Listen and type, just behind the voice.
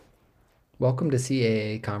Welcome to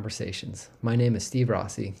CAA Conversations. My name is Steve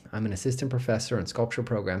Rossi. I'm an assistant professor and sculpture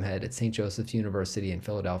program head at St. Joseph's University in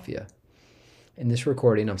Philadelphia. In this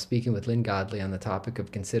recording, I'm speaking with Lyn Godley on the topic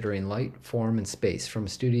of considering light, form, and space from a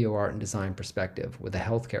studio art and design perspective with a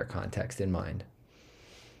healthcare context in mind.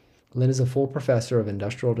 Lyn is a full professor of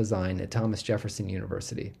industrial design at Thomas Jefferson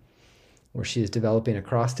University, where she is developing a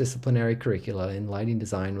cross-disciplinary curricula in lighting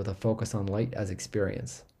design with a focus on light as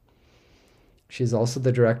experience. She is also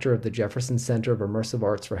the director of the Jefferson Center of Immersive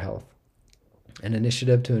Arts for Health, an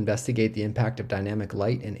initiative to investigate the impact of dynamic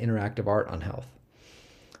light and interactive art on health.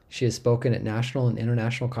 She has spoken at national and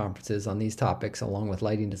international conferences on these topics along with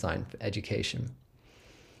lighting design education.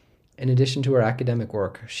 In addition to her academic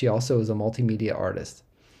work, she also is a multimedia artist.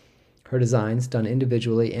 Her designs, done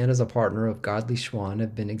individually and as a partner of Godley-Schwan,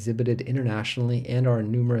 have been exhibited internationally and are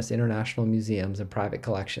in numerous international museums and private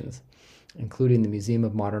collections, including the Museum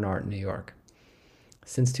of Modern Art in New York.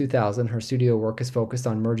 Since 2000, her studio work has focused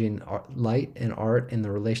on merging light and art in the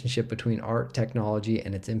relationship between art, technology,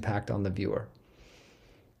 and its impact on the viewer.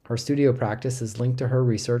 Her studio practice is linked to her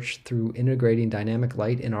research through integrating dynamic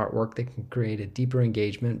light in artwork that can create a deeper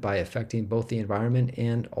engagement by affecting both the environment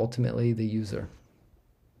and ultimately the user.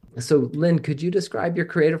 So, Lyn, could you describe your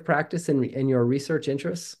creative practice and your research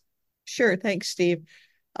interests? Sure. Thanks, Steve.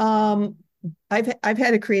 Um, I've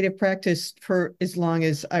had a creative practice for as long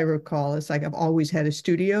as I recall. It's like I've always had a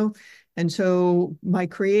studio. And so my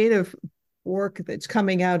creative work that's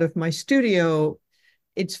coming out of my studio,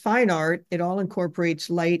 it's fine art. It all incorporates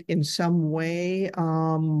light in some way.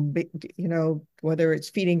 Whether it's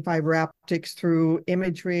feeding fiber optics through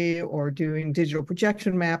imagery or doing digital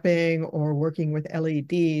projection mapping or working with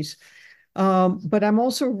LEDs. But I'm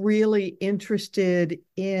also really interested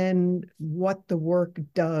in what the work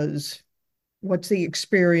does. What's the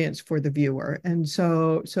experience for the viewer? And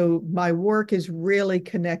so my work is really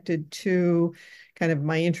connected to kind of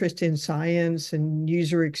my interest in science and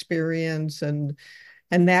user experience and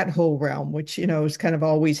that whole realm, which, is kind of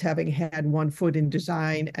always having had one foot in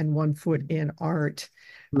design and one foot in art.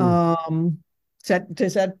 Hmm. Um,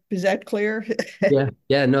 is that clear?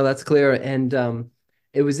 Yeah, no, that's clear. And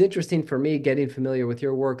it was interesting for me getting familiar with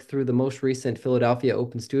your work through the most recent Philadelphia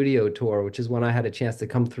Open Studio tour, which is when I had a chance to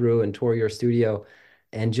come through and tour your studio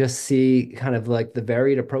and just see kind of like the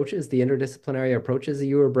varied approaches, the interdisciplinary approaches that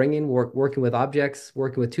you were bringing, working with objects,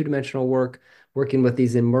 working with two-dimensional work, working with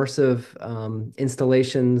these immersive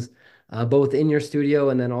installations, both in your studio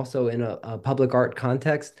and then also in a public art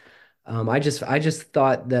context. I just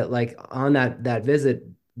thought that like on that visit,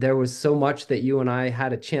 there was so much that you and I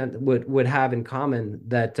had a chance would have in common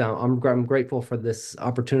that I'm grateful for this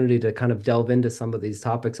opportunity to kind of delve into some of these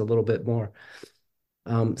topics a little bit more.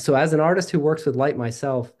 So as an artist who works with light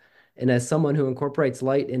myself, and as someone who incorporates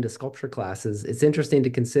light into sculpture classes, it's interesting to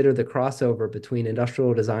consider the crossover between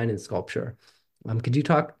industrial design and sculpture. Could you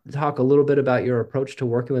talk a little bit about your approach to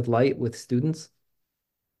working with light with students?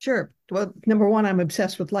 Sure. Well, number one, I'm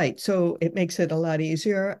obsessed with light, so it makes it a lot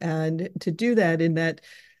easier. And to do that, in that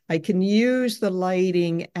I can use the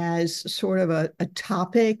lighting as sort of a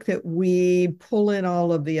topic that we pull in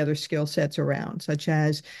all of the other skill sets around, such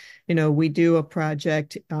as, we do a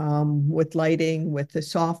project with lighting with the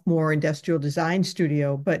sophomore industrial design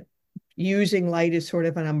studio, but using light as sort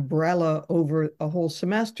of an umbrella over a whole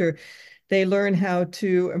semester, they learn how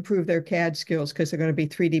to improve their CAD skills because they're going to be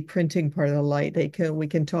 3D printing part of the light. We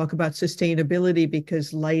can talk about sustainability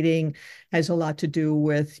because lighting has a lot to do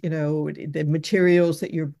with, the materials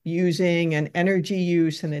that you're using and energy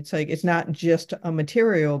use. And it's like, it's not just a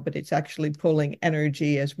material, but it's actually pulling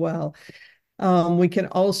energy as well. We can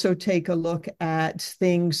also take a look at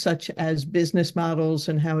things such as business models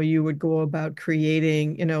and how you would go about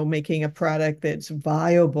creating, making a product that's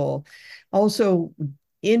viable. Also,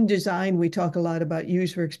 in design, we talk a lot about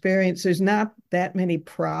user experience. There's not that many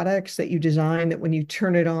products that you design that when you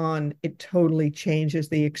turn it on, it totally changes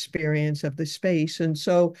the experience of the space. And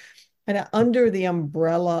so, and under the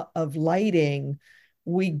umbrella of lighting,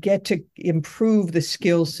 we get to improve the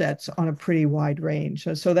skill sets on a pretty wide range.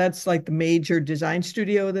 So that's like the major design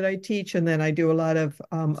studio that I teach. And then I do a lot of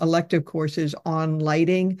elective courses on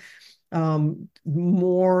lighting,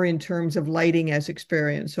 more in terms of lighting as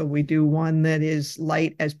experience. So we do one that is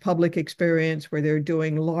light as public experience, where they're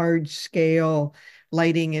doing large scale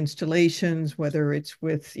lighting installations, whether it's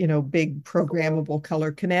with, big programmable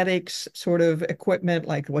color kinetics sort of equipment,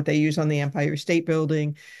 like what they use on the Empire State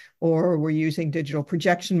Building, or we're using digital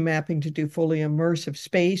projection mapping to do fully immersive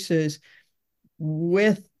spaces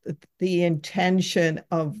with the intention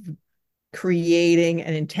of creating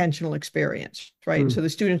an intentional experience, right? And Mm. so the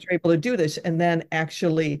students are able to do this and then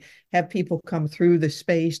actually have people come through the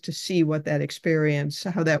space to see what that experience,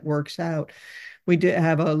 how that works out. We do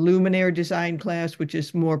have a luminaire design class, which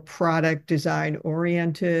is more product design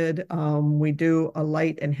oriented. We do a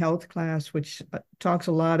light and health class, which talks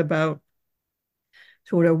a lot about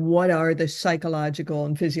sort of what are the psychological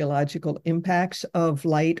and physiological impacts of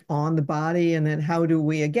light on the body, and then how do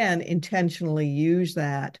we, again, intentionally use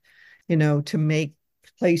that, to make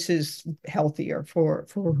places healthier for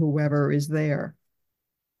whoever is there.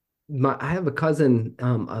 I have a cousin,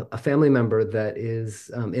 a family member that is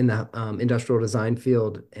in the industrial design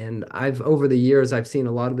field, and over the years I've seen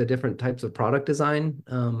a lot of the different types of product design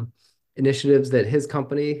initiatives that his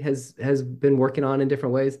company has been working on in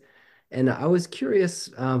different ways. And I was curious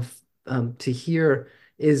to hear,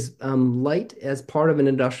 is light as part of an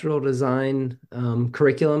industrial design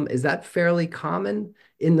curriculum, is that fairly common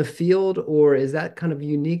in the field, or is that kind of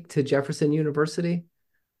unique to Jefferson University?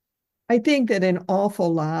 I think that an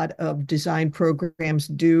awful lot of design programs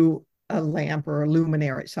do a lamp or a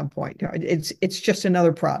luminaire at some point. It's just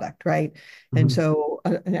another product, right? And Mhm. so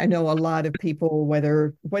I know a lot of people,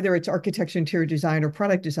 whether it's architecture, interior design, or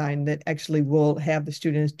product design, that actually will have the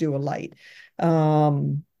students do a light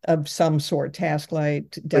of some sort, task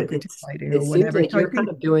light, But decorative lighting, it or seems whatever. like So I you're kind think,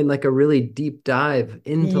 of doing like a really deep dive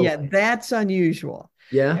into yeah, light. that's unusual.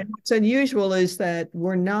 Yeah. And what's unusual is that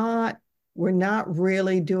we're not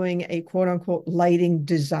really doing a quote unquote lighting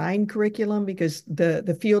design curriculum, because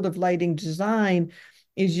the field of lighting design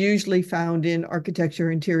is usually found in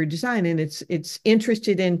architecture, interior design, and it's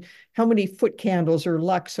interested in how many foot candles or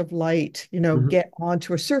lux of light Hmm. get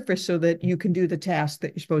onto a surface so that you can do the task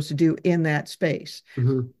that you're supposed to do in that space.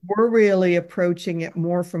 Hmm. We're really approaching it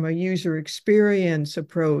more from a user experience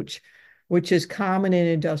approach, which is common in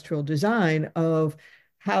industrial design, of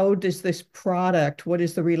how does this product, what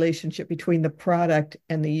is the relationship between the product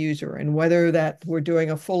and the user, and whether that we're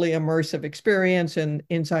doing a fully immersive experience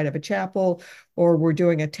inside of a chapel, or we're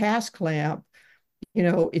doing a task lamp,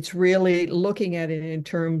 it's really looking at it in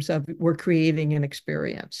terms of we're creating an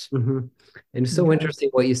experience. Hmm. And it's so Okay. interesting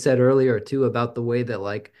what you said earlier too about the way that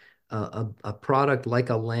like a product like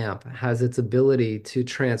a lamp has its ability to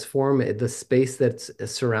transform the space that's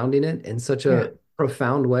surrounding it in such Yeah. a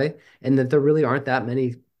profound way, and that there really aren't that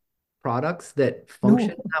many products that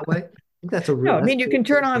function No. that way. I think that's a No, real I that's mean, you really can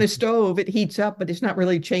turn on a interesting. stove, it heats up, but it's not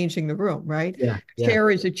really changing the room, right? Yeah, A yeah.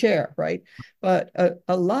 chair is a chair, right? But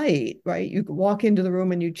a light, right? You can walk into the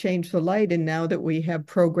room and you change the light. And now that we have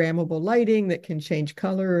programmable lighting that can change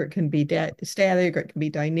color, it can be static, or it can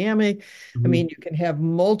be dynamic. I Hmm. mean, you can have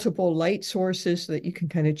multiple light sources so that you can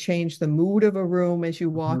kind of change the mood of a room as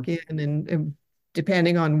you Hmm. walk in, and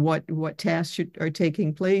depending on what tasks are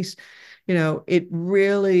taking place, it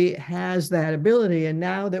really has that ability. And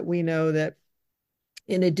now that we know that,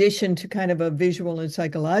 in addition to kind of a visual and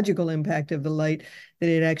psychological impact of the light, that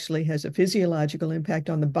it actually has a physiological impact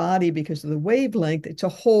on the body because of the wavelength, it's a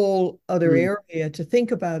whole other area to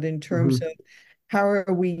think about in terms Hmm. of how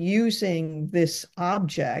are we using this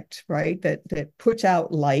object, right? That puts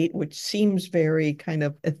out light, which seems very kind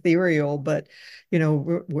of ethereal, but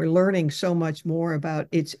we're learning so much more about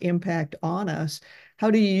its impact on us.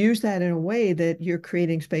 How do you use that in a way that you're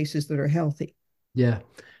creating spaces that are healthy? Yeah.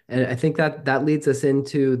 And I think that that leads us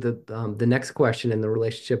into the next question in the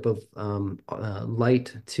relationship of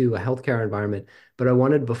light to a healthcare environment. But I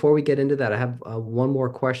wanted, before we get into that, I have one more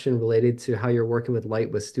question related to how you're working with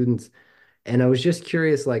light with students. And I was just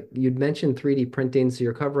curious, like you'd mentioned 3D printing, so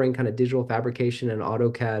you're covering kind of digital fabrication and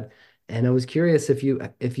AutoCAD. And I was curious if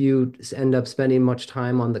you end up spending much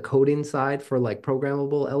time on the coding side for like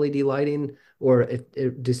programmable LED lighting, or if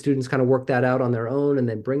do students kind of work that out on their own and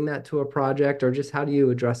then bring that to a project, or just how do you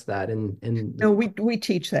address that No, we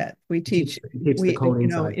teach that. We teach teach teach the we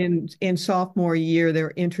coding side? in sophomore year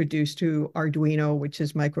they're introduced to Arduino, which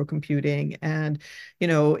is microcomputing, and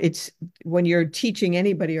it's when you're teaching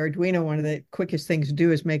anybody Arduino, one of the quickest things to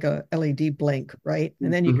do is make a LED blink, right?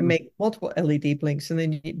 And then you can Mhm. make multiple LED blinks, and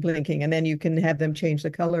then blinking, and then you can have them change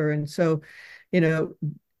the color, and so you know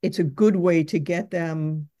it's a good way to get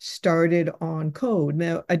them started on code.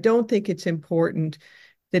 Now, I don't think it's important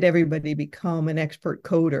that everybody become an expert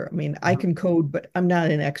coder. I mean, I can code, but I'm not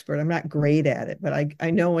an expert. I'm not great at it, but I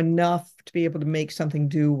know enough to be able to make something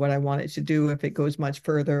do what I want it to do. If it goes much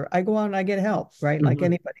further, I go out and I get help, right? Like Mhm.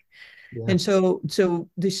 anybody. Yeah. And so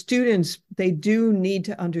the students, they do need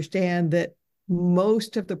to understand that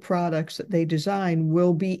most of the products that they design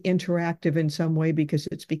will be interactive in some way because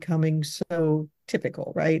it's becoming so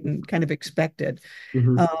typical, right? And kind of expected.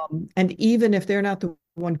 Mm-hmm. And even if they're not the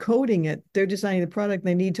one coding it, they're designing the product,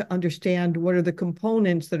 they need to understand what are the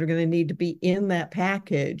components that are going to need to be in that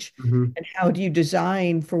package. Mm-hmm. And how do you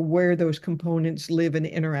design for where those components live and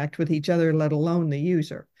interact with each other, let alone the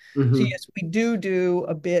user? So Mm-hmm. yes, we do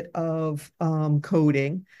a bit of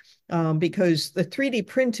coding because the 3D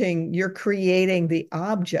printing, you're creating the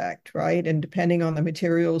object, right? And depending on the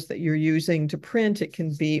materials that you're using to print, it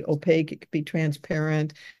can be opaque, it can be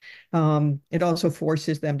transparent. It also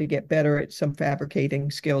forces them to get better at some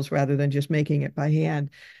fabricating skills rather than just making it by hand.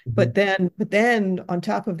 Mm-hmm. But then on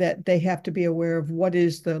top of that, they have to be aware of what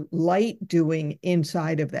is the light doing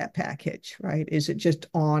inside of that package, right? Is it just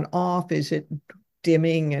on off? Is it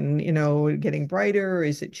dimming and getting brighter?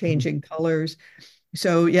 Is it changing colors?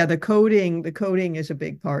 So yeah, the coding is a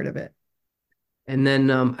big part of it. And then,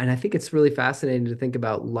 and I think it's really fascinating to think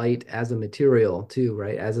about light as a material too,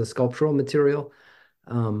 right? As a sculptural material.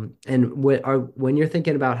 And when you're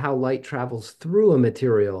thinking about how light travels through a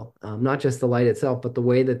material, not just the light itself, but the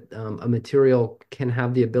way that a material can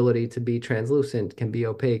have the ability to be translucent, can be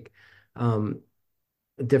opaque, um,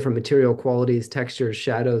 different material qualities, textures,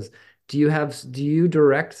 shadows. Do you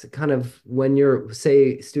direct kind of when you're,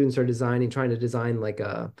 say, students are trying to design like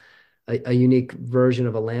a unique version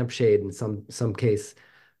of a lampshade in some case?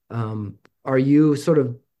 Are you sort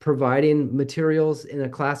of providing materials in a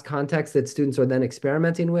class context that students are then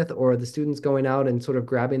experimenting with, or are the students going out and sort of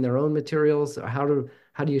grabbing their own materials? Or how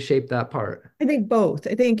do you shape that part? I think both.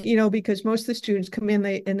 I think, because most of the students come in,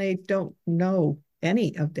 they don't know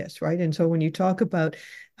any of this, right? And so when you talk about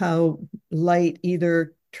how light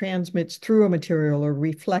either transmits through a material or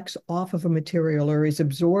reflects off of a material or is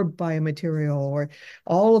absorbed by a material, or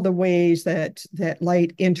all of the ways that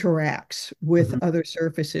light interacts with Mhm. other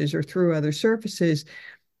surfaces or through other surfaces,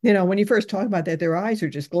 when you first talk about that, their eyes are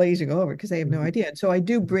just glazing over because they have no Mhm. idea. And so I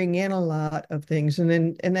do bring in a lot of things. And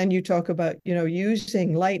then you talk about,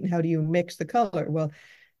 using light and how do you mix the color? Well,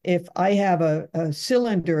 if I have a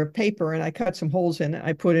cylinder of paper and I cut some holes in it,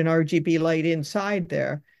 I put an RGB light inside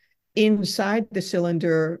there. Inside the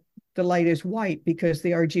cylinder, the light is white because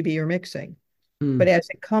the RGB are mixing. But Mm, as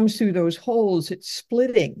it comes through those holes, it's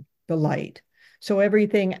splitting the light. So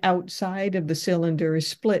everything outside of the cylinder is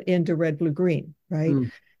split into red, blue, green, right? mm,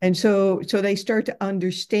 And so they start to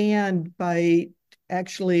understand by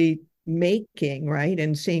actually making, right,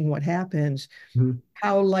 and seeing what happens, mhm,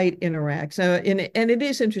 how light interacts. And it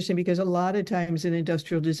is interesting because a lot of times in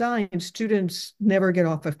industrial design, students never get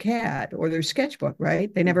off of CAD or their sketchbook,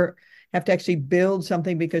 right? They never have to actually build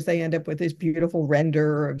something because they end up with this beautiful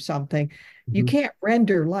render of something. You mhm, can't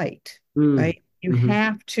render light, mm, right? You mhm,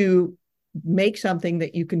 have to make something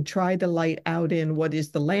that you can try the light out in what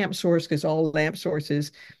is the lamp source, because all lamp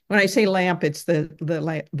sources, when I say lamp, it's the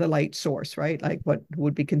light source, right? Like what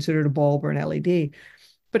would be considered a bulb or an LED.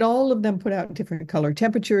 But all of them put out different color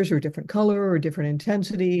temperatures or different color or different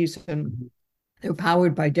intensities, and mhm, they're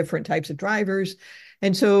powered by different types of drivers.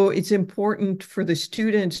 And so it's important for the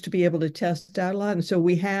students to be able to test out a lot. And so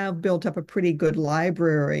we have built up a pretty good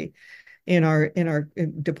library in our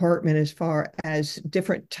department as far as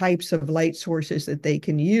different types of light sources that they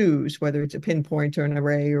can use, whether it's a pinpoint or an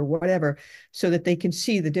array or whatever, so that they can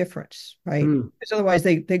see the difference, right? mm. Because otherwise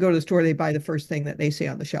they go to the store, they buy the first thing that they see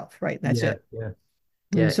on the shelf, right? And that's Yeah, it. yeah,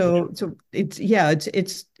 And yeah. so it's yeah,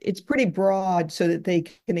 it's pretty broad so that they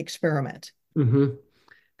can experiment. Mhm.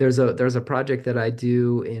 There's a project that I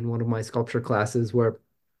do in one of my sculpture classes where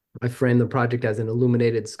I frame the project as an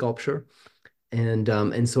illuminated sculpture. And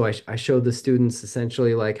so I showed the students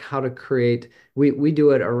essentially like how to create. We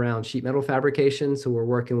do it around sheet metal fabrication. So we're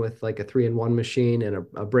working with like a 3-in-1 machine and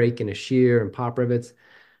a brake and a shear and pop rivets.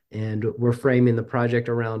 And we're framing the project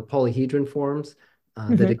around polyhedron forms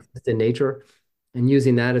that Mhm. exist in nature and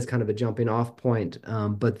using that as kind of a jumping off point.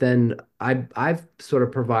 But then I've sort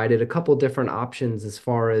of provided a couple different options as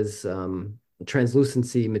far as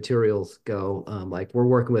translucency materials go. Like we're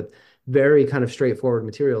working with very kind of straightforward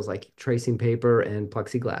materials like tracing paper and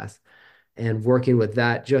plexiglass, and working with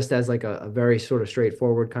that just as like a very sort of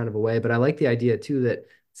straightforward kind of a way. But I like the idea too that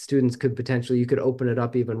students could potentially, you could open it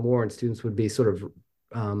up even more and students would be sort of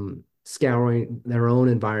scouring their own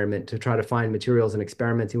environment to try to find materials and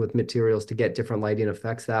experimenting with materials to get different lighting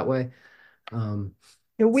effects that way. Um,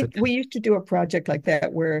 so We used to do a project like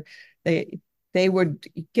that where they they would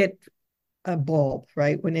get a bulb,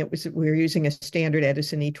 right? When it was we were using a standard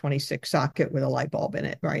Edison E26 socket with a light bulb in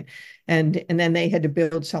it, right? And then they had to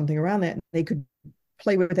build something around that. And they could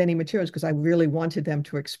play with any materials because I really wanted them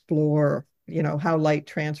to explore how light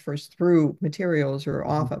transfers through materials or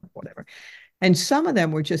off of whatever. And some of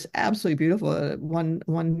them were just absolutely beautiful.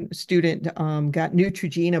 One student got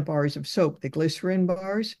Neutrogena bars of soap, the glycerin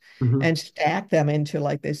bars, Hmm. and stacked them into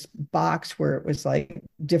like this box where it was like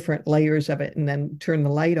different layers of it, and then turn the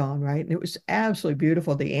light on, right? And it was absolutely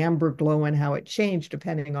beautiful. The amber glow and how it changed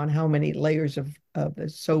depending on how many layers of the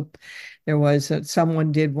soap there was.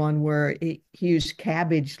 Someone did one where he used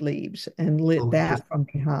cabbage leaves and lit Oh, that interesting. from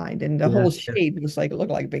behind, and the Yeah. whole Yeah. shade was like, it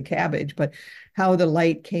looked like a big cabbage, but how the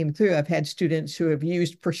light came through. I've had students who have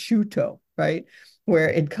used prosciutto, right? Where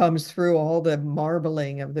it comes through all the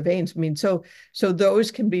marbling of the veins. I mean, so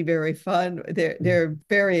those can be very fun. They're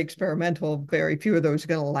very experimental. Very few of those are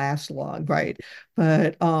going to last long, right?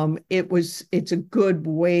 But it's a good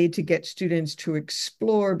way to get students to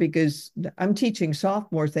explore, because I'm teaching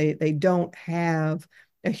sophomores. They don't have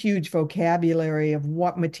a huge vocabulary of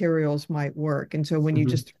what materials might work. And so when you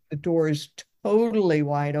Hmm. just the doors totally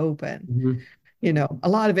wide open, Hmm. a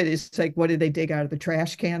lot of it is like, what did they dig out of the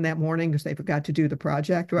trash can that morning because they forgot to do the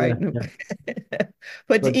project, Yeah. right? Yeah.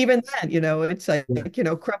 But But even then, it's like,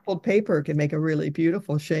 yeah. crumpled paper can make a really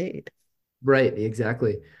beautiful shade. Right,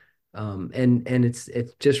 exactly. And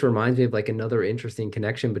it just reminds me of like another interesting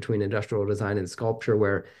connection between industrial design and sculpture,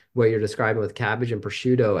 where what you're describing with cabbage and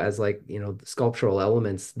prosciutto as like, sculptural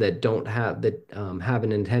elements that don't have that have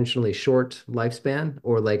an intentionally short lifespan,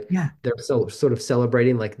 or like Yeah. they're so sort of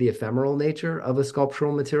celebrating like the ephemeral nature of a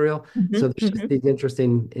sculptural material. So Mhm, there's just mhm.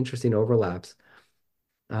 these interesting overlaps.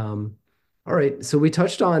 Um, all right, so we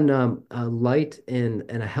touched on light in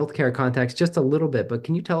a healthcare context just a little bit, but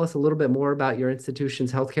can you tell us a little bit more about your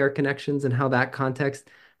institution's healthcare connections and how that context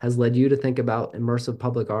has led you to think about immersive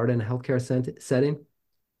public art in a healthcare setting?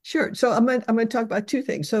 Sure. So I'm gonna talk about two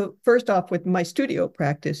things. So first off, with my studio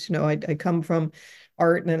practice, I come from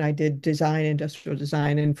art, and then I did design, industrial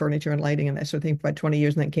design, and furniture and lighting and that sort of thing for about 20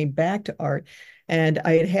 years, and then came back to art. And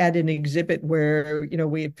I had had an exhibit where,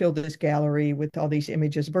 we had filled this gallery with all these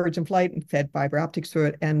images of birds in flight and fed fiber optics through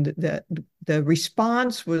it. And the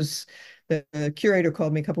response was, the curator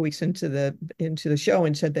called me a couple weeks into the show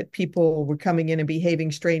and said that people were coming in and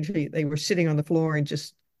behaving strangely. They were sitting on the floor and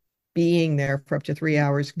just being there for up to 3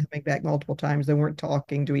 hours and coming back multiple times. They weren't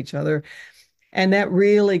talking to each other. And that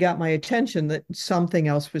really got my attention, that something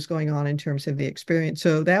else was going on in terms of the experience.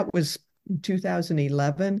 So that was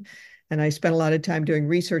 2011. And I spent a lot of time doing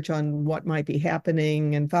research on what might be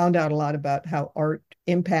happening, and found out a lot about how art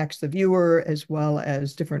impacts the viewer, as well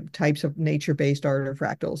as different types of nature-based art or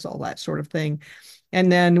fractals, all that sort of thing.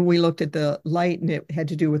 And then we looked at the light, and it had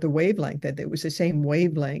to do with the wavelength, that it was the same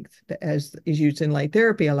wavelength as is used in light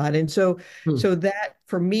therapy a lot. And Hmm. so that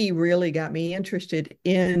for me really got me interested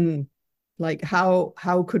in, like, how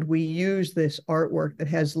could we use this artwork that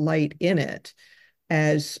has light in it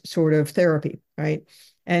as sort of therapy, right?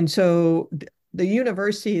 And so the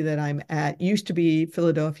university that I'm at used to be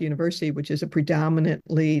Philadelphia University, which is a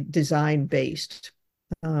predominantly design based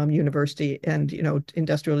university, and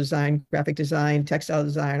industrial design, graphic design, textile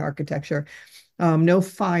design, architecture. No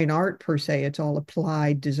fine art per se; it's all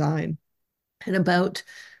applied design. And about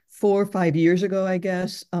 4 or 5 years ago, I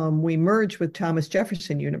guess, we merged with Thomas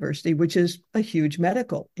Jefferson University, which is a huge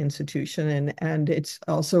medical institution, and it's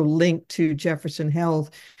also linked to Jefferson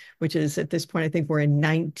Health, which is, at this point, I think we're in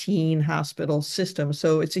 19 hospital systems.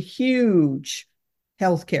 So it's a huge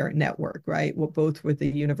healthcare network, right? Well, both with the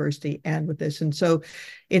university and with this. And so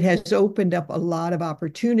it has opened up a lot of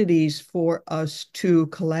opportunities for us to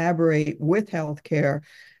collaborate with healthcare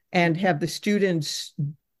and have the students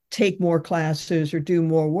take more classes or do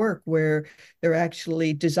more work where they're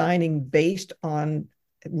actually designing based on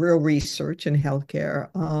real research in healthcare,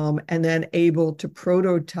 and then able to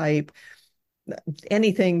prototype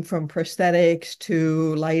anything from prosthetics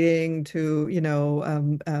to lighting to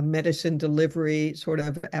medicine delivery sort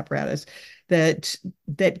of apparatus that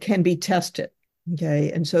can be tested.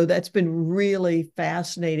 Okay. And so that's been really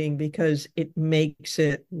fascinating because it makes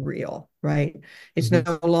it real, right? It's no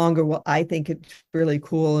Hmm. longer, well, I think it's really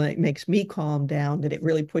cool and it makes me calm down, that it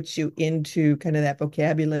really puts you into kind of that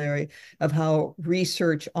vocabulary of how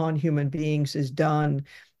research on human beings is done,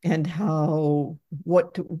 and how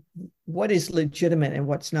what is legitimate and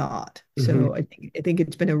what's not. Hmm. So I think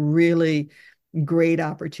it's been a really great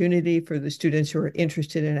opportunity for the students who are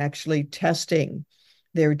interested in actually testing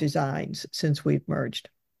their designs since we've merged.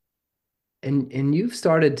 And you've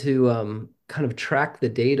started to kind of track the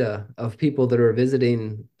data of people that are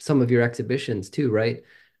visiting some of your exhibitions too, right?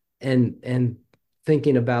 And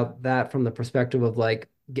thinking about that from the perspective of like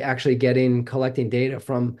actually collecting data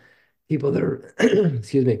from people that are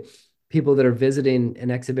excuse me, people that are visiting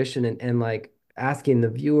an exhibition, and like asking the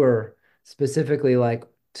viewer specifically like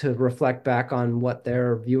to reflect back on what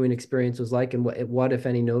their viewing experience was like and what if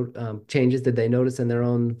any changes did they notice in their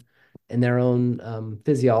own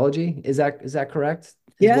physiology. Is that correct as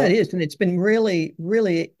Yeah, it well? is. And it's been really,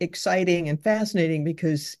 really exciting and fascinating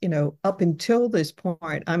because, up until this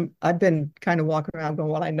point, I've been kind of walking around going,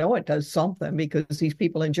 well, I know it does something because these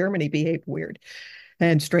people in Germany behave weird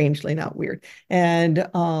and strangely not weird. And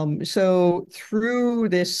so through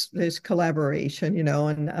this collaboration,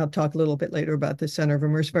 and I'll talk a little bit later about the Center of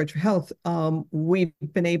Immersive Arts for Health, we've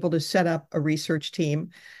been able to set up a research team,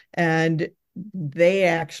 and they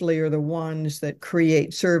actually are the ones that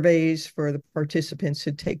create surveys for the participants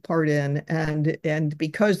to take part in. And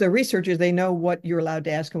because they're researchers, they know what you're allowed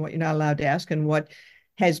to ask and what you're not allowed to ask and what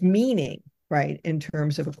has meaning, right, in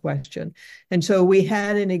terms of a question. And so we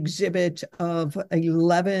had an exhibit of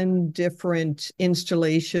 11 different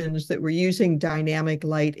installations that were using dynamic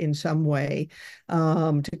light in some way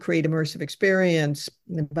to create immersive experience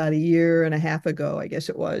about a year and a half ago, I guess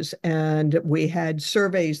it was. And we had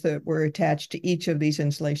surveys that were attached to each of these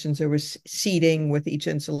installations. There was seating with each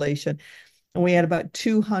installation. And we had about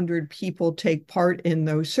 200 people take part in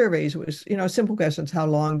those surveys. It was, simple questions. How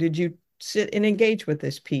long did you sit and engage with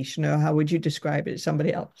this piece? How would you describe it to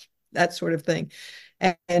somebody else? That sort of thing.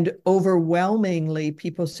 And overwhelmingly,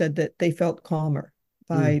 people said that they felt calmer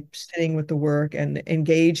by sitting with the work and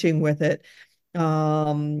engaging with it,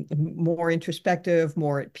 more introspective,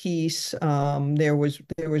 more at peace. There was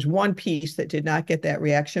one piece that did not get that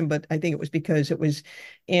reaction, but I think it was because it was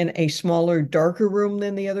in a smaller, darker room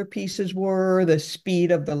than the other pieces were. The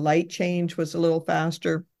speed of the light change was a little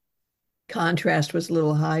faster, contrast was a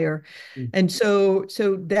little higher. Mm. And so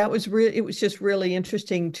that was really, it was just really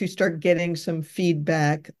interesting to start getting some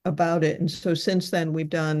feedback about it. And so since then we've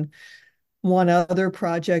done one other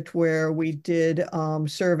project where we did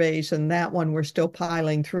surveys, and that one we're still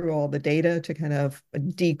piling through all the data to kind of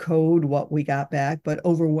decode what we got back. But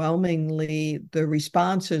overwhelmingly, the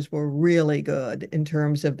responses were really good in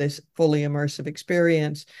terms of this fully immersive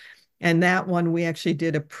experience. And that one, we actually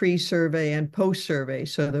did a pre-survey and post-survey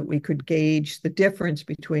so that we could gauge the difference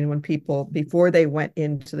between when people, before they went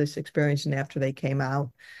into this experience and after they came out.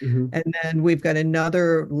 Mm-hmm. And then we've got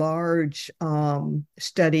another large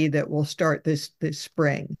study that will start this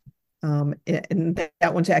spring. And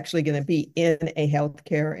that one's actually going to be in a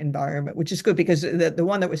healthcare environment, which is good because the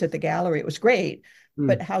one that was at the gallery, it was great.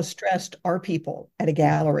 But Mm. how stressed are people at a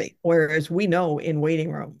gallery? Whereas we know in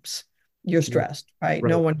waiting rooms, you're Yeah. stressed, right?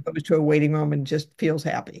 No Right. one goes to a waiting room and just feels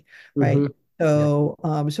happy, Mm-hmm. right? Yeah.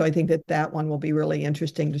 So I think that one will be really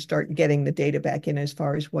interesting to start getting the data back in as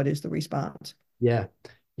far as what is the response. Yeah.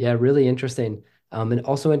 Yeah. Really interesting. And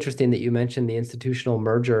also interesting that you mentioned the institutional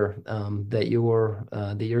merger that your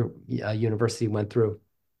university went through.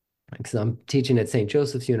 Because I'm teaching at St.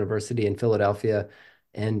 Joseph's University in Philadelphia,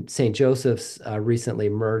 and St. Joseph's recently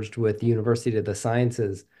merged with the University of the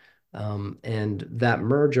Sciences, and that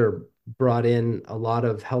merger brought in a lot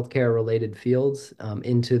of healthcare related fields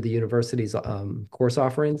into the university's course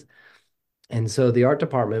offerings. And so the art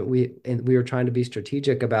department, we were trying to be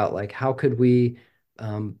strategic about like how could we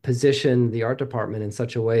position the art department in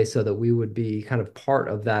such a way so that we would be kind of part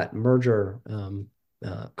of that merger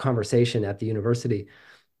conversation at the university.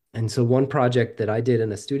 And so one project that I did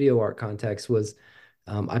in a studio art context was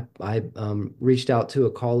I reached out to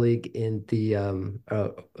a colleague in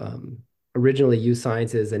the originally U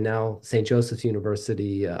Sciences and now St. Joseph's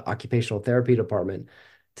University occupational therapy department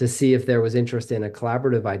to see if there was interest in a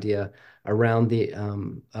collaborative idea around the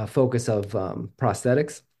focus of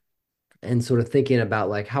prosthetics and sort of thinking about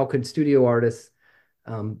like how could studio artists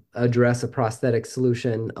address a prosthetic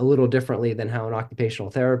solution a little differently than how an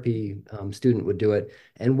occupational therapy student would do it.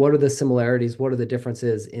 And what are the similarities? What are the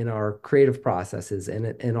differences in our creative processes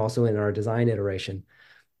and also in our design iteration?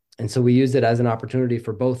 And so we used it as an opportunity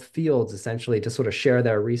for both fields essentially to sort of share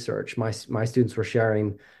their research. My students were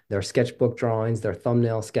sharing their sketchbook drawings, their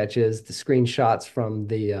thumbnail sketches, the screenshots from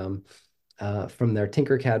their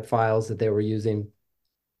Tinkercad files that they were using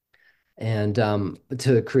and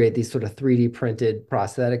to create these sort of 3D printed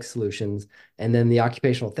prosthetic solutions. And then the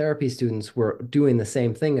occupational therapy students were doing the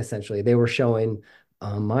same thing, essentially. They were showing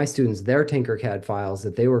my students their Tinkercad files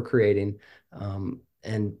that they were creating. And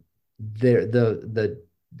the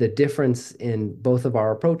difference in both of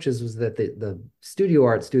our approaches was that the studio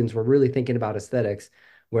art students were really thinking about aesthetics,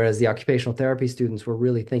 whereas the occupational therapy students were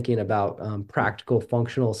really thinking about practical,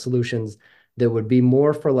 functional solutions that would be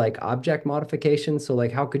more for like object modification. So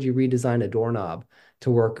like how could you redesign a doorknob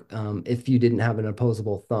to work if you didn't have an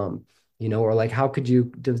opposable thumb, or like how could you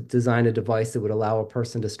design a device that would allow a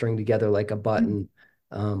person to string together like a button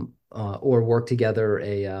or work together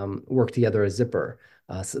a zipper.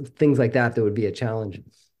 So things like that would be a challenge.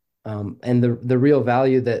 And the real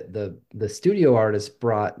value that the studio artist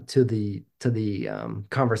brought to the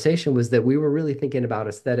conversation was that we were really thinking about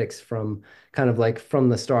aesthetics from kind of like from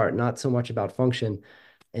the start, not so much about function.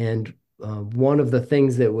 And one of the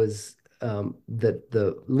things that was that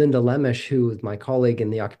the Linda Lemish, who was my colleague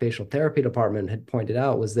in the occupational therapy department, had pointed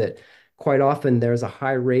out was that quite often there's a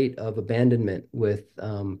high rate of abandonment with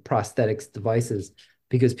prosthetics devices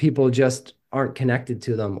because people just aren't connected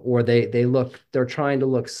to them, or they're trying to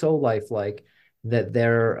look so lifelike that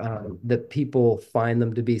that people find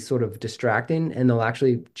them to be sort of distracting, and they'll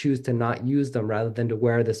actually choose to not use them rather than to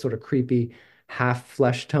wear this sort of creepy half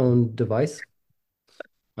flesh tone device.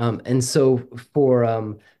 And so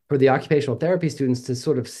for the occupational therapy students to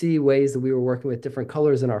sort of see ways that we were working with different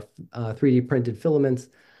colors in our 3D printed filaments,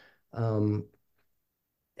 um,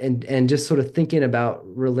 and just sort of thinking about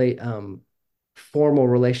formal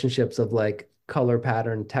relationships of like color,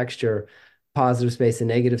 pattern, texture, positive space and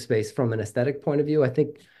negative space from an aesthetic point of view, I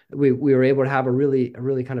think we were able to have a really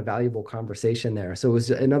kind of valuable conversation there. So it was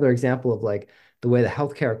another example of like the way the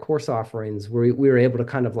healthcare course offerings, where we were able to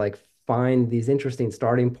kind of like find these interesting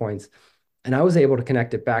starting points. And I was able to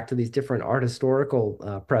connect it back to these different art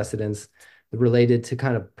historical precedents related to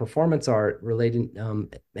kind of performance art related.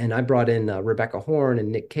 And I brought in Rebecca Horn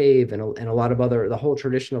and Nick Cave and a lot of the whole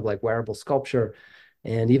tradition of like wearable sculpture,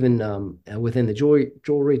 and even within the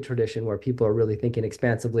jewelry tradition, where people are really thinking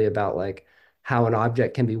expansively about like how an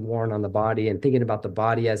object can be worn on the body and thinking about the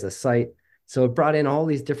body as a site. So it brought in all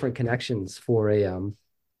these different connections for a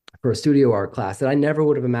studio art class that I never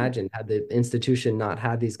would have imagined had the institution not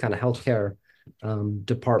had these kind of healthcare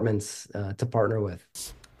departments to partner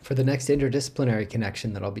with. For the next interdisciplinary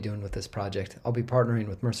connection that I'll be doing with this project, I'll be partnering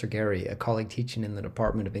with Mercer Gary, a colleague teaching in the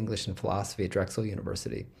Department of English and Philosophy at Drexel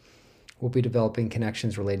University. We'll be developing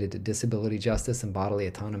connections related to disability justice and bodily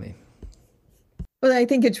autonomy. Well, I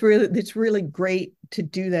think it's really great to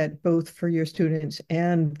do that both for your students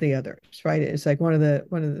and the others, right? It's like one of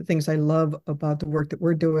the things I love about the work that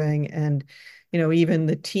we're doing, and even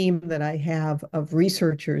the team that I have of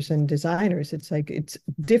researchers and designers. It's like it's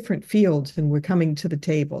different fields, and we're coming to the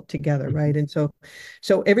table together, right? And so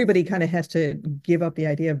everybody kind of has to give up the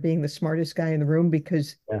idea of being the smartest guy in the room,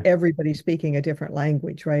 because everybody's speaking a different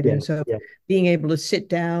language, right? And so being able to sit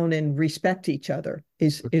down and respect each other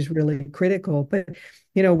is really critical. But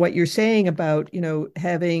what you're saying about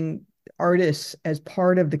having artists as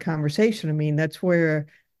part of the conversation, I mean, that's where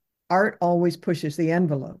art always pushes the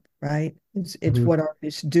envelope, right? It's what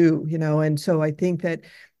artists do, and so I think that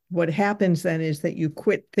what happens then is that you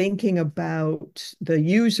quit thinking about the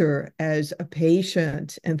user as a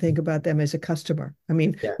patient and think about them as a customer. I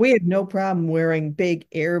mean, we have no problem wearing big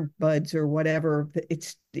earbuds or whatever,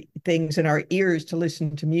 it's things in our ears to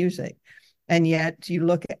listen to music. And yet you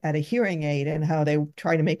look at a hearing aid and how they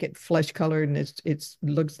try to make it flesh colored, and it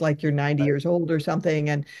looks like you're 90 years old or something,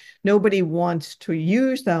 and nobody wants to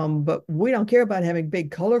use them, but we don't care about having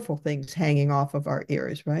big colorful things hanging off of our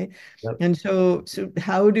ears, right? And so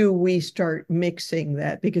how do we start mixing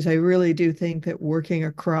that? Because I really do think that working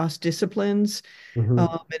across disciplines,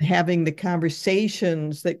 and having the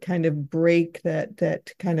conversations that kind of break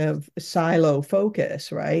that kind of silo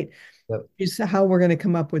focus, right? Is how we're going to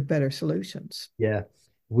come up with better solutions. Yeah.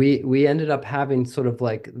 We ended up having sort of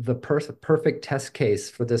like the perfect test case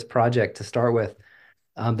for this project to start with.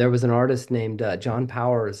 There was an artist named John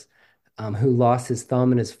Powers who lost his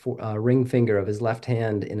thumb and his ring finger of his left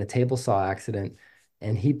hand in a table saw accident.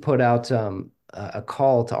 And he put out a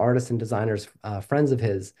call to artists and designers, friends of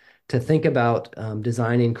his, to think about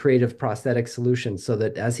designing creative prosthetic solutions, so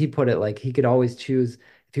that, as he put it, like he could always choose.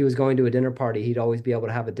 If he was going to a dinner party, he'd always be able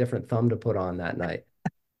to have a different thumb to put on that night.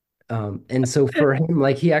 And so for him,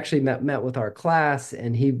 like he actually met with our class,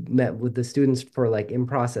 and he met with the students for like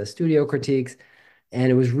in-process studio critiques. And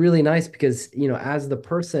it was really nice because, as the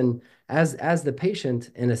person, as the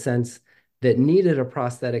patient, in a sense, that needed a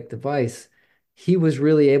prosthetic device, he was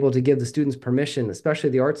really able to give the students permission, especially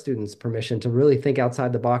the art students permission, to really think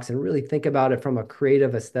outside the box and really think about it from a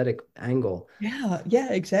creative aesthetic angle. Yeah,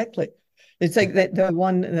 exactly. It's like that the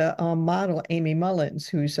model, Amy Mullins,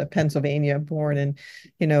 who's a Pennsylvania born, and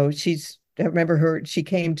I remember she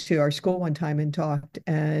came to our school one time and talked,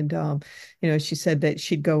 and she said that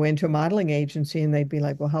she'd go into a modeling agency and they'd be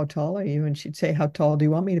like, well, how tall are you? And she'd say, how tall do you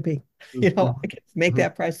want me to be? I could make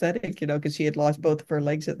that prosthetic, because she had lost both of her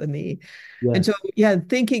legs at the knee. And so,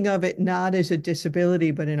 thinking of it not as a disability,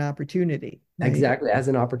 but an opportunity. Right? Exactly, as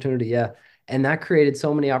an opportunity, yeah. And that created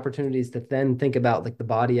so many opportunities to then think about like the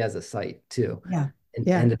body as a site too.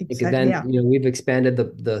 Yeah, And I think exactly. then, Yeah. we've expanded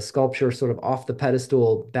the sculpture sort of off the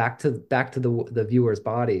pedestal back to the viewer's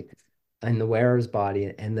body and the wearer's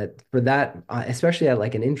body. And that for that, especially at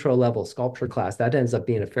like an intro level sculpture class, that ends up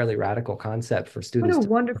being a fairly radical concept for What students a to.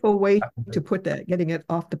 wonderful way to put that, getting it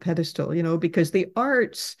off the pedestal, because the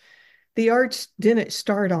arts didn't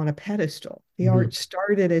start on a pedestal. The Mhm. arts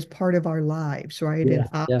started as part of our lives, right? Yeah, And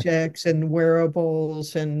yeah. objects and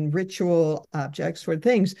wearables and ritual objects were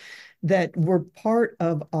things that were part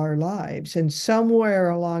of our lives. And somewhere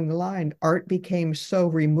along the line, art became so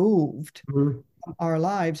removed Mhm. from our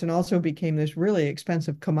lives and also became this really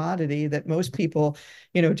expensive commodity that most people,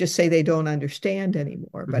 just say they don't understand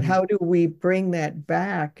anymore. But Mhm. how do we bring that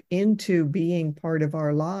back into being part of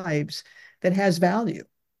our lives that has value,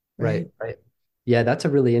 Right, right? right. Yeah, that's a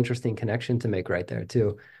really interesting connection to make right there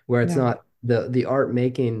too, where it's Yeah. not the art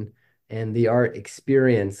making and the art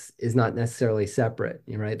experience is not necessarily separate,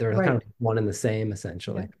 right? They're kind Right. of one and the same Yeah.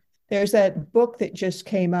 essentially. There's that book that just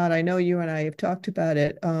came out. I know you and I have talked about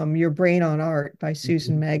it, Your Brain on Art by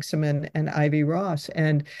Susan Mhm. Magsim and Ivy Ross.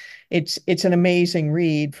 And it's an amazing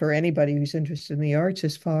read for anybody who's interested in the arts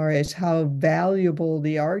as far as how valuable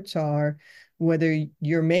the arts are. Whether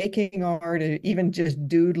you're making art or even just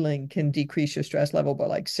doodling can decrease your stress level by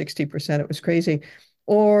like 60%. It was crazy.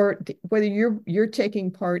 Or whether you're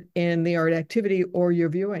taking part in the art activity or you're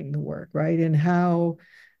viewing the work, right? And how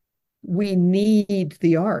we need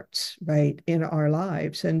the arts, right, in our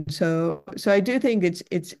lives. And so I do think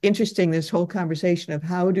it's interesting, this whole conversation of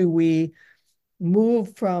how do we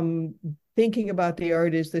move from thinking about the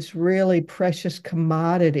art as this really precious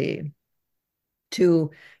commodity to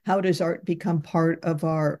how does art become part of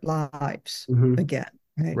our lives Mhm. again,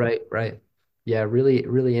 right? Right, right. Yeah, really,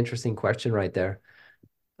 really interesting question right there.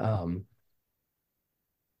 Um,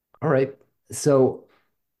 all right. So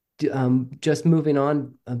just moving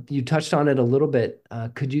on, you touched on it a little bit.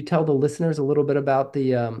 Could you tell the listeners a little bit about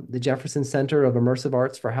the Jefferson Center of Immersive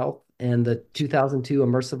Arts for Health and the 2002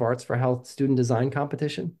 Immersive Arts for Health Student Design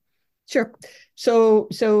Competition? Sure. So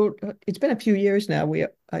it's been a few years now.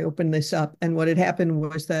 I opened this up, and what had happened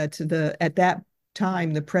was that the at that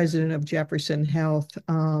time the president of Jefferson Health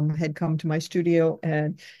had come to my studio,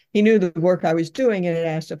 and he knew the work I was doing, and had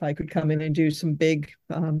asked if I could come in and do some big.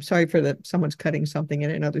 Sorry for that. Someone's cutting something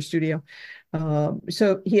in another studio.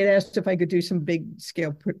 So he had asked if I could do some big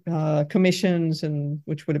scale commissions, and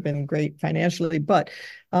which would have been great financially, but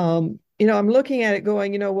I'm looking at it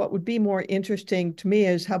going, what would be more interesting to me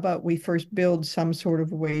is how about we first build some sort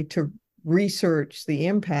of way to research the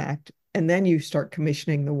impact and then you start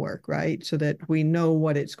commissioning the work, right? So that we know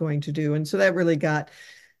what it's going to do. And so that really got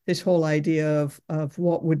this whole idea of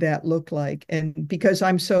what would that look like. And because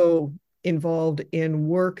I'm so involved in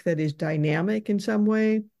work that is dynamic in some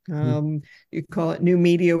way, you call it new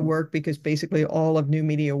media work because basically all of new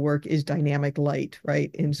media work is dynamic light,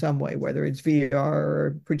 right? In some way, whether it's VR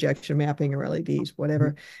or projection mapping or LEDs,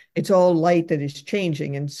 whatever. It's all light that is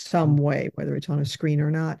changing in some way, whether it's on a screen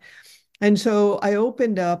or not. And so I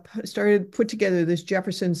put together this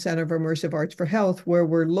Jefferson Center of Immersive Arts for Health, where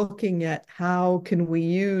we're looking at how can we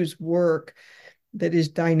use work that is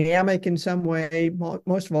dynamic in some way,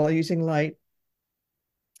 most of all using light,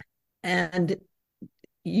 and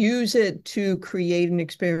use it to create an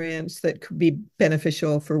experience that could be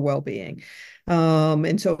beneficial for well-being.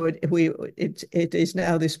 And so it is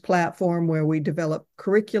now this platform where we develop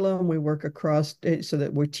curriculum. We work across so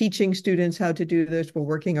that we're teaching students how to do this. We're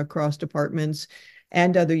working across departments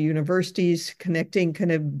and other universities, connecting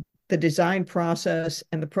kind of the design process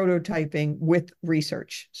and the prototyping with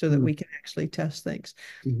research so that we can actually test things.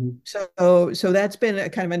 Mhm. So that's been a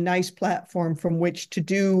kind of a nice platform from which to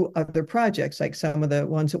do other projects, like some of the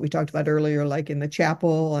ones that we talked about earlier, like in the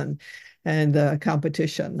chapel and the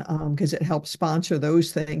competition, because it helps sponsor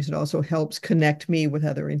those things. It also helps connect me with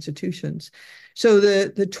other institutions. So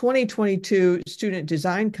the 2022 student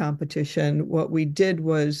design competition, what we did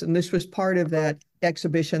was, and this was part of that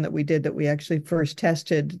exhibition that we did that we actually first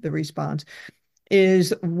tested the response,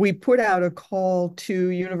 is we put out a call to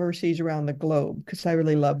universities around the globe, because I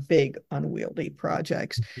really love big, unwieldy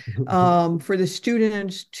projects, for the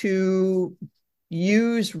students to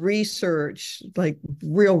use research, like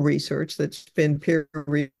real research that's been peer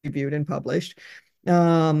reviewed and published,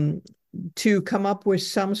 um, to come up with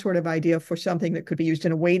some sort of idea for something that could be used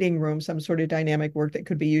in a waiting room, some sort of dynamic work that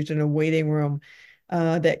could be used in a waiting room,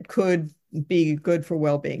 that could be good for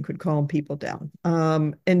well-being, could calm people down.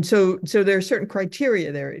 And so there are certain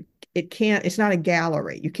criteria there. It's not a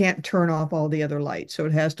gallery. You can't turn off all the other lights. So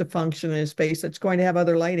it has to function in a space that's going to have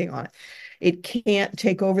other lighting on it. it can't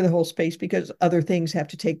take over the whole space because other things have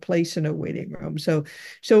to take place in a waiting room. So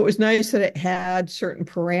it was nice that it had certain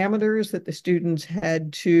parameters that the students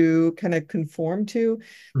had to kind of conform to,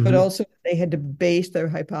 but Hmm. also they had to base their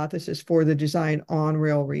hypothesis for the design on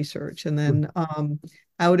real research. And then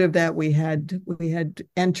out of that, we had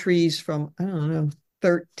entries from, I don't know,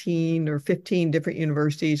 13 or 15 different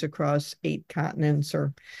universities across 8 continents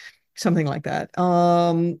or something like that.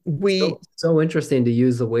 We So interesting to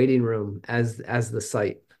use the waiting room as the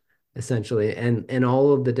site, essentially, and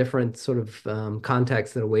all of the different sort of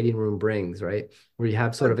contexts that a waiting room brings, right? Where you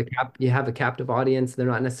have sort of you have a captive audience. They're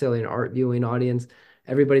not necessarily an art viewing audience.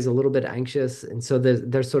 Everybody's a little bit anxious, and so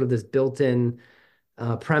there's sort of this built-in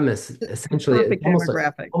premise. Essentially, it's perfect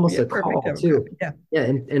demographic. almost Yeah, a perfect call too. demographic. Yeah. Yeah,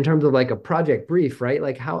 in terms of like a project brief, right?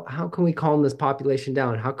 Like how can we calm this population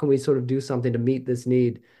down? How can we sort of do something to meet this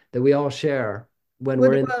need that we all share when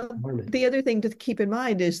we're in the Well, environment? the other thing to keep in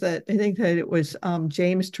mind is that I think that it was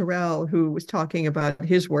James Turrell who was talking about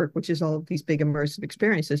his work, which is all of these big immersive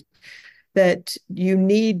experiences, that you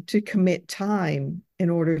need to commit time in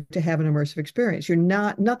order to have an immersive experience.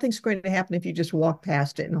 Nothing's going to happen if you just walk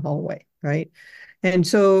past it in the hallway, right? And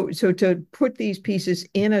so to put these pieces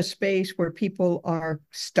in a space where people are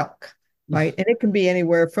stuck, right? And it can be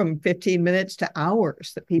anywhere from 15 minutes to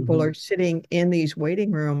hours that people Mhm. are sitting in these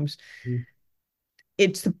waiting rooms. Mhm.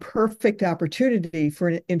 It's the perfect opportunity for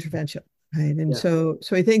an intervention, right? And Yeah. so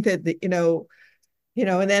I think that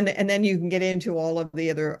and then you can get into all of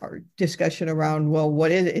the other discussion around, well,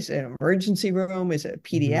 what is it an emergency room? Is it Mhm.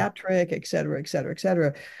 pediatric, et cetera, et cetera, et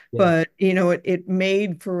cetera. Yeah. But it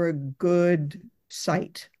made for a good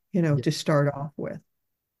site, Yeah. to start off with.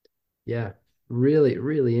 Yeah. Really,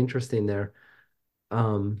 really interesting there.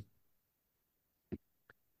 Um,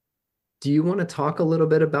 do you want to talk a little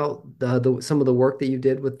bit about the some of the work that you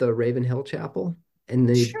did with the Raven Hill Chapel and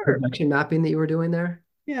the Sure. projection mapping that you were doing there?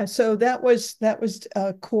 Yeah, so that was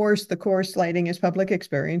a course. The course Lighting is Public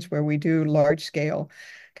Experience, where we do large scale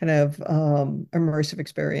kind of immersive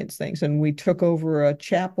experience things. And we took over a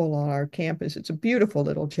chapel on our campus. It's a beautiful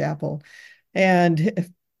little chapel. And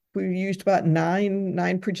we used about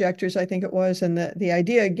nine projectors, I think it was. And the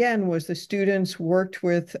idea again was the students worked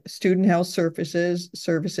with student health services,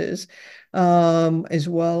 as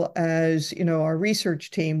well as our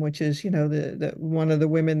research team, which is the one of the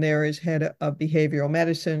women there is head of behavioral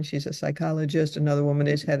medicine. She's a psychologist. Another woman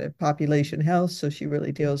is head of population health, so she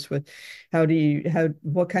really deals with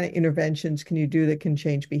what kind of interventions can you do that can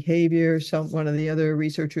change behavior. One of the other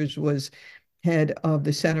researchers was head of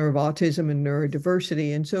the Center of Autism and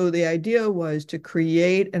Neurodiversity. And so the idea was to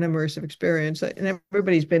create an immersive experience. And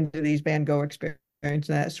everybody's been to these Van Gogh experience and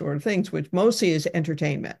that sort of things, which mostly is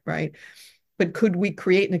entertainment, right? But could we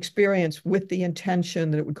create an experience with the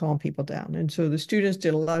intention that it would calm people down? And so the students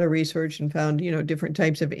did a lot of research and found, different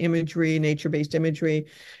types of imagery, nature-based imagery,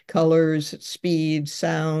 colors, speeds,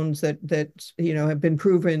 sounds that have been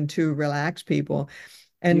proven to relax people.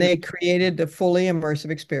 Do And you they created the fully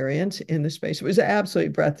immersive experience in the space. It was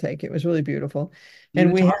absolutely breathtaking. It was really beautiful. do And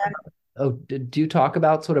you we talk had do you talk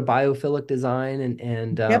about sort of biophilic design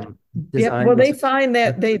and Yep. Yep. design Well, this? they find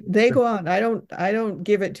that they go out. I don't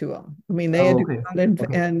give it to them. I mean, they had Oh, to go okay. out and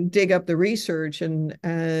Okay. and dig up the research and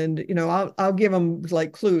I'll give them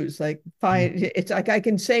like clues, like Mhm. find it's like I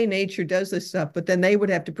can say nature does this stuff, but then they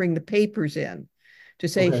would have to bring the papers in to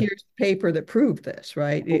say Okay. here's the paper that proved this,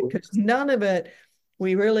 right? Cool. Because none of it,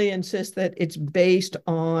 we really insist that it's based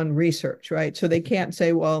on research, right? So they can't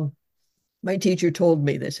say, well, my teacher told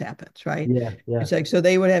me this happens, right? Yeah, yeah. It's like, so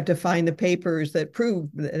they would have to find the papers that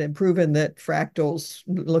had proven that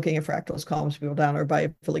looking at fractals calms people down, or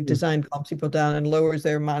biophilic Mhm. design calms people down and lowers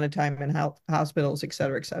their amount of time in hospitals, et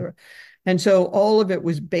cetera, et cetera. And so all of it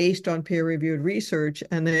was based on peer reviewed research.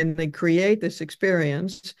 And then they create this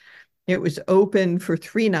experience. It was open for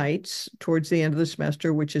 3 nights towards the end of the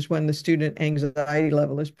semester, which is when the student anxiety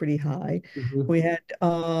level is pretty high. Mhm. We had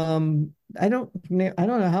I don't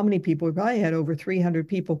know how many people. We probably had over 300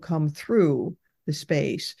 people come through the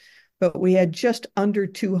space, but we had just under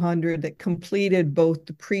 200 that completed both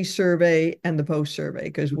the pre-survey and the post-survey,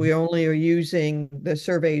 because Mhm. we only are using the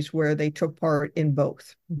surveys where they took part in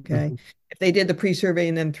both. Okay. Mhm. If they did the pre-survey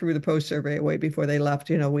and then threw the post-survey away before they left,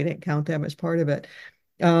 we didn't count them as part of it.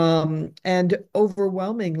 And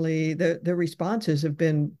overwhelmingly, the responses have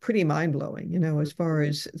been pretty mind blowing, as far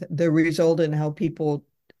as the result and how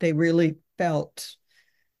they really felt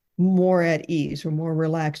more at ease or more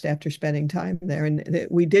relaxed after spending time there. And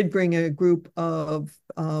we did bring a group of,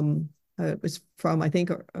 it was from, I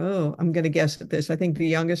think, oh, I'm going to guess at this. I think the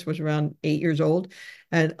youngest was around 8 years old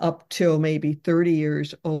and up till maybe 30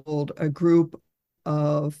 years old, a group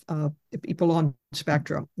of people on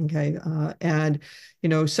spectrum. Okay. And,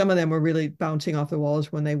 some of them were really bouncing off the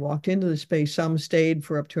walls when they walked into the space. Some stayed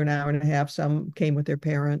for up to an hour and a half. Some came with their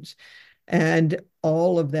parents. And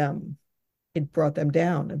all of them, it brought them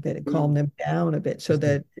down a bit. It calmed them down a bit so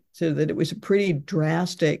that it was a pretty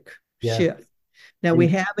drastic Yeah. shift. Now, we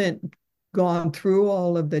haven't gone through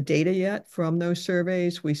all of the data yet from those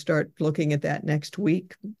surveys. We start looking at that next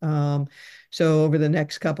week. So over the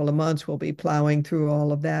next couple of months, we'll be plowing through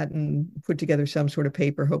all of that and put together some sort of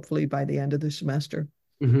paper, hopefully by the end of the semester.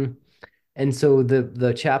 Mm-hmm. And so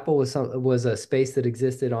the chapel was a space that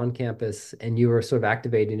existed on campus, and you were sort of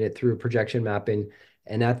activating it through projection mapping.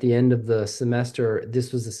 And at the end of the semester,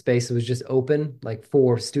 this was a space that was just open, like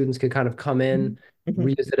for students could kind of come in, Mm-hmm.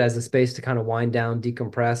 reuse it as a space to kind of wind down,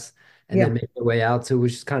 decompress, and then Yeah. make their way out. So it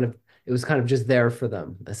was kind of just there for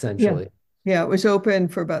them, Yeah. essentially. Yeah. It was open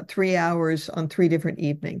for about 3 hours on 3 different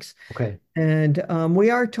evenings. Okay. And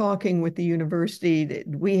we are talking with the university.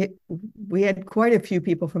 We had quite a few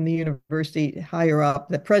people from the university higher up.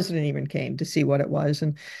 The president even came to see what it was,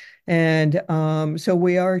 and so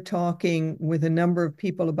we are talking with a number of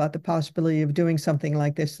people about the possibility of doing something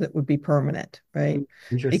like this that would be permanent, right?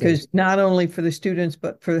 Interesting. Because not only for the students,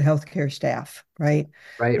 but for the healthcare staff, right?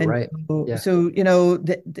 Right, And right. so, Yeah. so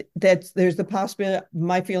that's there's the possibility.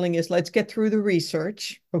 My feeling is let's get through the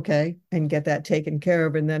research, okay, and get that taken care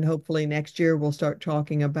of, and then hopefully next year we'll start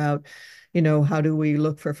talking about, how do we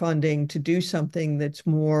look for funding to do something that's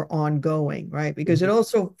more ongoing, right? Because it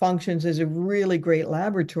also functions as a really great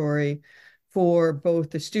laboratory for both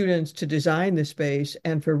the students to design the space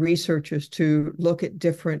and for researchers to look at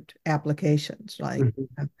different applications, like.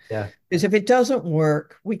 Yeah. Because if it doesn't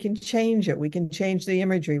work, we can change it. We can change the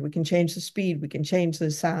imagery. We can change the speed. We can change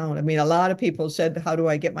the sound. I mean, a lot of people said, how do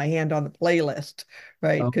I get my hand on the playlist?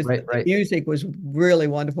 Right. Oh, Because right, the right. music was really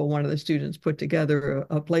wonderful. One of the students put together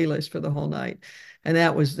a playlist for the whole night. And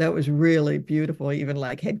that was really beautiful, even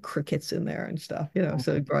like had crickets in there and stuff,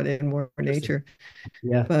 so it brought in more nature.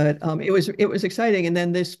 Yeah. But it was exciting. And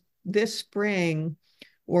then this spring,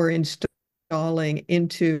 we're installing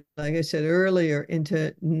into, like I said earlier,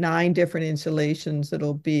 into 9 different installations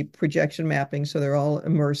that'll be projection mapping, so they're all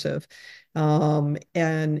immersive,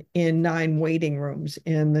 and in 9 waiting rooms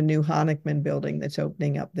in the new Honickman building that's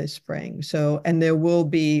opening up this spring. So, and there will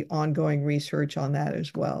be ongoing research on that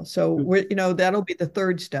as well. So that'll be the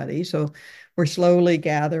 3rd study. So we're slowly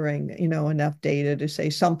gathering, enough data to say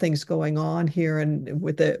something's going on here, and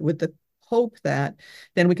with the hope that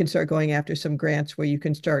then we can start going after some grants where you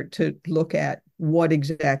can start to look at what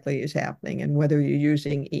exactly is happening and whether you're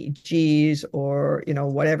using EEGs or,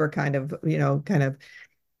 whatever kind of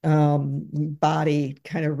body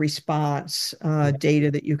kind of response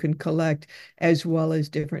data that you can collect, as well as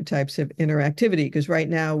different types of interactivity. Because right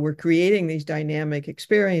now we're creating these dynamic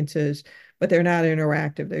experiences, but they're not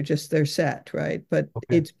interactive. They're set, right? But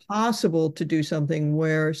it's possible to do something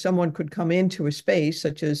where someone could come into a space,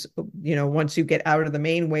 such as, once you get out of the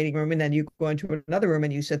main waiting room and then you go into another room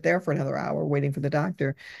and you sit there for another hour waiting for the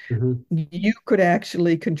doctor, you could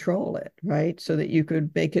actually control it, right? So that you could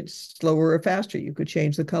make it slower or faster. You could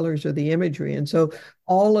change the colors or the imagery. And so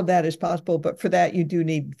all of that is possible, but for that, you do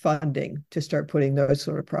need funding to start putting those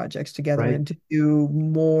sort of projects together and to do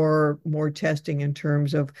more testing in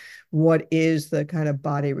terms of what is the kind of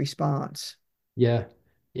body response. Yeah.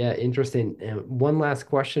 Yeah. Interesting. And one last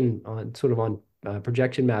question on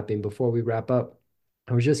projection mapping before we wrap up.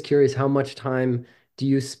 I was just curious, how much time do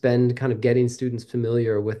you spend kind of getting students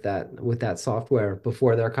familiar with that software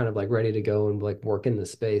before they're kind of like ready to go and like work in the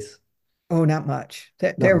space? Oh, not much.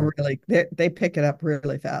 Not much. They pick it up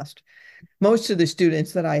really fast. Most of the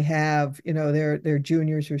students that I have, they're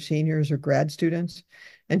juniors or seniors or grad students.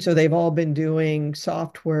 And so they've all been doing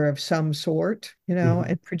software of some sort,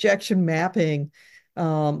 and projection mapping,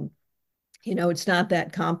 it's not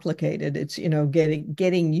that complicated. It's,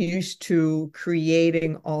 getting used to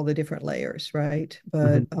creating all the different layers, right?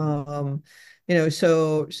 But we use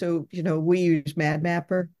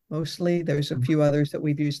MadMapper mostly. There's a few others that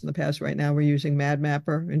we've used in the past. Right now we're using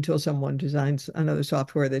MadMapper until someone designs another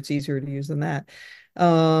software that's easier to use than that.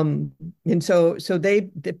 And so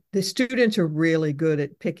the students are really good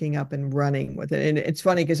at picking up and running with it. And it's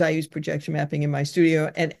funny because I use projection mapping in my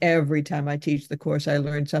studio, and every time I teach the course, I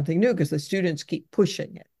learn something new because the students keep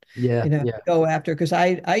pushing it, Yeah. go after, because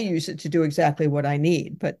I use it to do exactly what I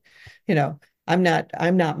need. But, I'm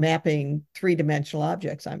not mapping 3-dimensional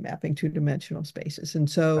objects. I'm mapping 2-dimensional spaces. And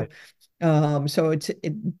so, they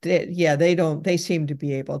seem to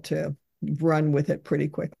be able to run with it pretty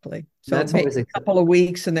quickly. So That's maybe always a couple of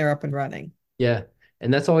weeks and they're up and running. Yeah.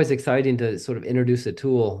 And that's always exciting to sort of introduce a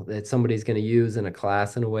tool that somebody's going to use in a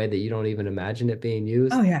class in a way that you don't even imagine it being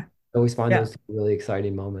used. Oh yeah. I always find Yeah. those to be really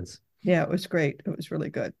exciting moments. Yeah, it was great. It was really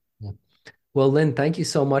good. Yeah. Well, Lyn, thank you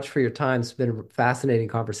so much for your time. It's been a fascinating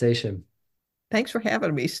conversation. Thanks for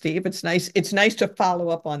having me, Steve. It's nice. It's nice to follow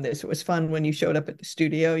up on this. It was fun when you showed up at the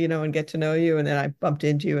studio, and get to know you. And then I bumped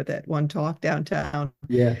into you at that one talk downtown.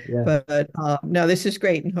 Yeah, yeah. But no, this is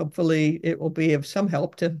great. And hopefully it will be of some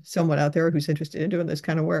help to someone out there who's interested in doing this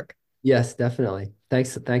kind of work. Yes, definitely.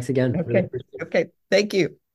 Thanks again. Really Okay. appreciate it. Okay. Thank you.